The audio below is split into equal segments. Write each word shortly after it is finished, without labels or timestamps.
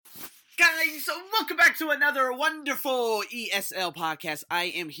guys, welcome back to another wonderful ESL podcast. I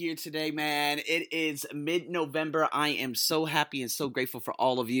am here today, man. It is mid-November. I am so happy and so grateful for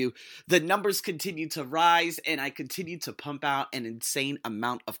all of you. The numbers continue to rise, and I continue to pump out an insane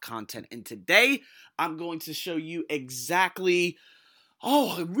amount of content. And today, I'm going to show you exactly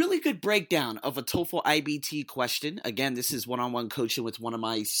a really good breakdown of a TOEFL IBT question. Again, this is one-on-one coaching with one of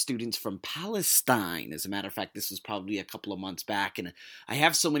my students from Palestine. As a matter of fact, this was probably a couple of months back, and I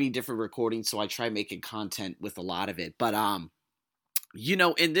have so many different recordings, so I try making content with a lot of it. But,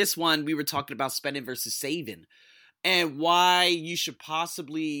 in this one, we were talking about spending versus saving and why you should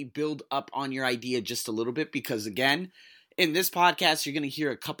possibly build up on your idea just a little bit because, again, in this podcast, you're going to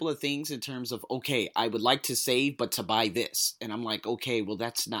hear a couple of things in terms of, okay, I would like to save, but to buy this. And I'm like, okay, well,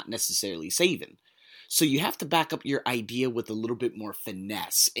 that's not necessarily saving. So you have to back up your idea with a little bit more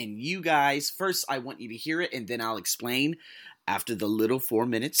finesse. And you guys, first, I want you to hear it, and then I'll explain after the little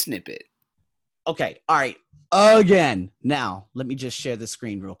 4-minute snippet. Okay, all right. Again, now, let me just share the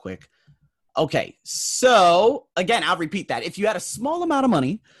screen real quick. Okay, so, again, I'll repeat that. If you had a small amount of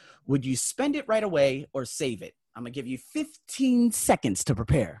money, would you spend it right away or save it? I'm going to give you 15 seconds to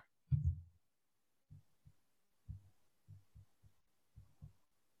prepare.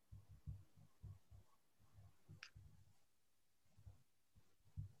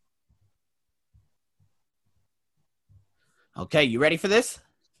 Okay, you ready for this?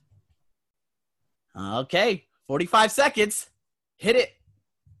 Okay, 45 seconds. Hit it.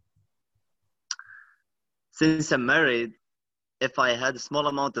 Since I'm married, if I had a small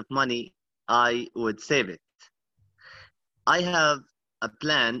amount of money, I would save it. I have a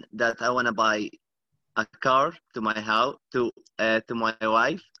plan that I want to buy a car to my house, to my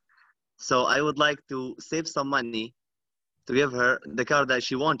wife. So I would like to save some money to give her the car that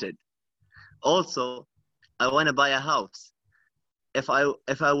she wanted. Also, I want to buy a house. If I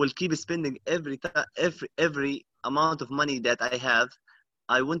will keep spending every amount of money that I have,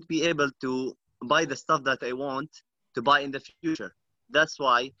 I won't be able to buy the stuff that I want to buy in the future. That's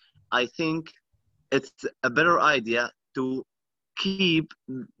why I think it's a better idea to keep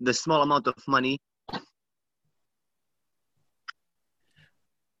the small amount of money.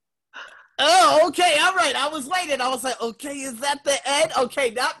 Oh, okay. All right. I was waiting. I was like, okay, is that the end? Okay,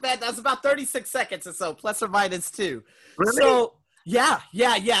 not bad. That's about 36 seconds or so, plus or minus 2. Really? So, yeah.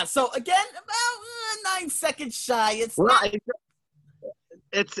 So, again, about 9 seconds shy.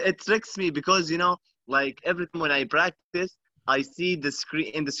 It tricks me because, like every time when I practice, I see the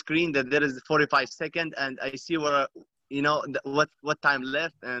screen that there is 45 seconds, and I see where, what time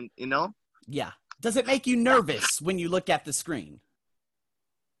left, and Yeah. Does it make you nervous when you look at the screen?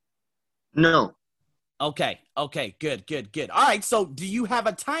 No. Okay. Good. All right. So do you have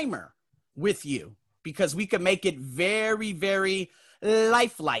a timer with you? Because we could make it very, very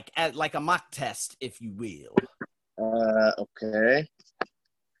lifelike, like a mock test, if you will. Okay.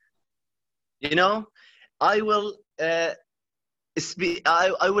 I will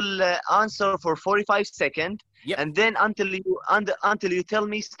I will answer for 45 seconds, yep. And then until you tell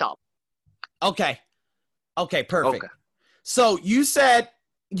me stop. Okay, perfect. Okay. So you said,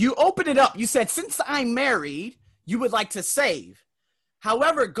 you opened it up. You said, since I'm married, you would like to save.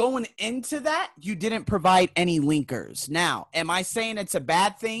 However, going into that, you didn't provide any linkers. Now, am I saying it's a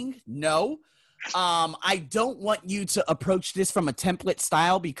bad thing? No. I don't want you to approach this from a template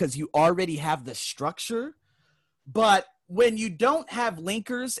style because you already have the structure. But when you don't have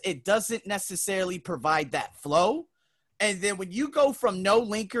linkers, it doesn't necessarily provide that flow. And then when you go from no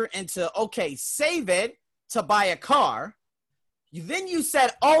linker into, okay, save it to buy a car, then you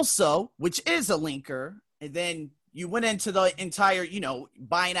said also, which is a linker, and then you went into the entire,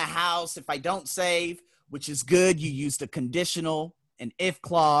 buying a house. If I don't save, which is good, you used a conditional, an if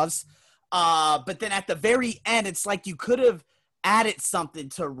clause. But then at the very end, it's like you could have added something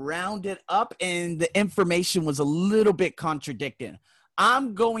to round it up, and the information was a little bit contradicting.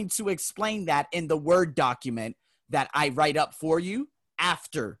 I'm going to explain that in the Word document that I write up for you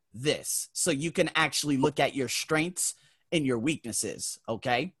after this, so you can actually look at your strengths and your weaknesses,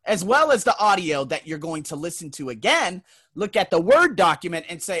 okay? As well as the audio that you're going to listen to again, look at the Word document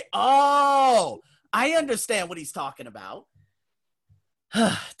and say, oh, I understand what he's talking about.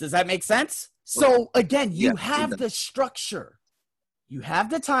 Does that make sense? So again, you have the structure. You have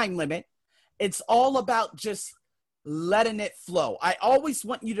the time limit. It's all about just letting it flow. I always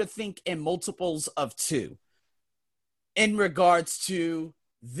want you to think in multiples of 2 in regards to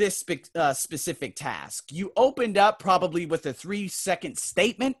this specific task. You opened up probably with a 3-second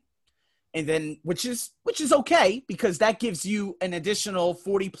statement, and then which is okay because that gives you an additional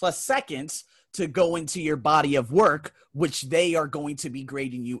 40 plus seconds to go into your body of work, which they are going to be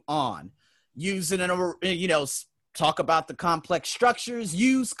grading you on. Use it in a, talk about the complex structures,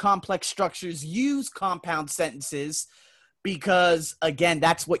 use complex structures, use compound sentences, because again,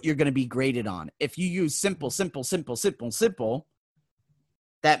 that's what you're going to be graded on. If you use simple,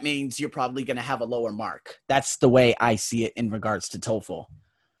 that means you're probably going to have a lower mark. That's the way I see it in regards to TOEFL.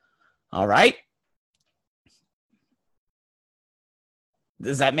 All right.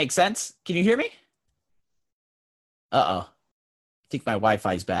 Does that make sense? Can you hear me? Uh-oh. I think my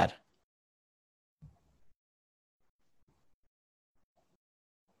Wi-Fi is bad.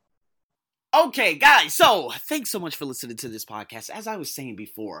 Okay, guys, so thanks so much for listening to this podcast. As I was saying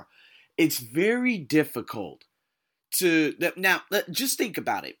before, it's very difficult to... Now, just think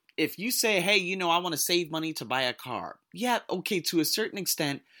about it. If you say, hey, I want to save money to buy a car. Yeah, okay, to a certain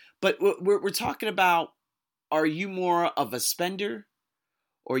extent. But we're talking about, are you more of a spender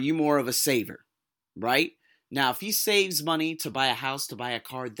or are you more of a saver, right? Now, if he saves money to buy a house, to buy a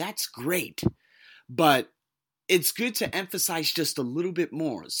car, that's great. But it's good to emphasize just a little bit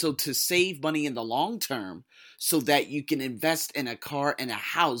more. So to save money in the long term so that you can invest in a car and a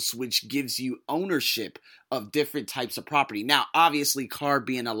house, which gives you ownership of different types of property. Now, obviously, car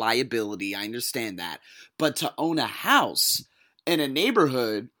being a liability, I understand that. But to own a house in a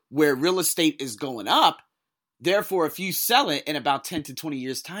neighborhood where real estate is going up, therefore, if you sell it in about 10 to 20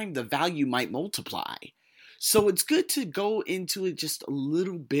 years' time, the value might multiply. So it's good to go into it just a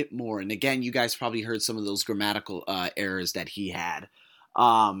little bit more. And again, you guys probably heard some of those grammatical errors that he had,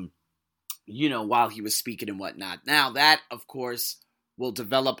 while he was speaking and whatnot. Now that, of course, will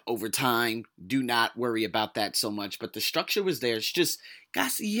develop over time. Do not worry about that so much. But the structure was there. It's just,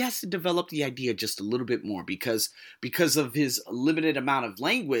 guys, he has to develop the idea just a little bit more because of his limited amount of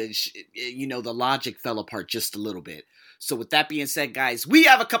language, the logic fell apart just a little bit. So with that being said, guys, we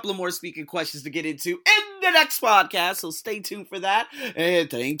have a couple of more speaking questions to get into in the next podcast, so stay tuned for that. And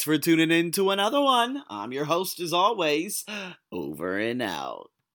thanks for tuning in to another one. I'm your host, as always. Over and out.